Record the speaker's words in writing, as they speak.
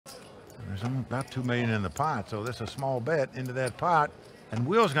There's about $2 million in the pot, so this is a small bet into that pot. And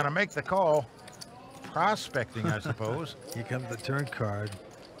Will's going to make the call. Prospecting, I suppose. Here comes the turn card.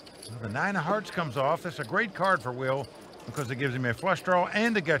 Well, the 9 of hearts comes off. It's a great card for Will because it gives him a flush draw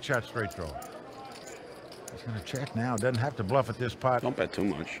and a gut shot straight draw. He's going to check now. Doesn't have to bluff at this pot. Don't bet too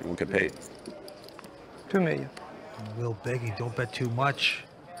much. You won't get paid. $2 million. Will begging, don't bet too much.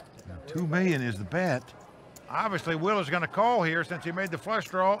 Now, $2 million is the bet. Obviously, Will is going to call here since he made the flush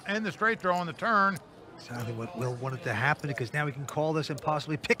draw and the straight draw on the turn. Exactly what Will wanted to happen, because now he can call this and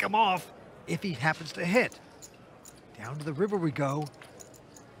possibly pick him off if he happens to hit. Down to the river we go.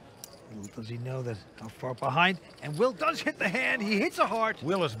 Little does he know that how far behind. And Will does hit the hand. He hits a heart.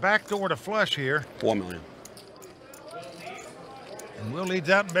 Will is backdoor to flush here. $4 million. And Will leads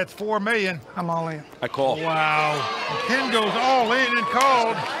out and bets $4 million. I'm all in. I call. Wow. And Ken goes all in and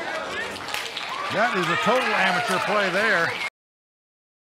called. That is a total amateur play there.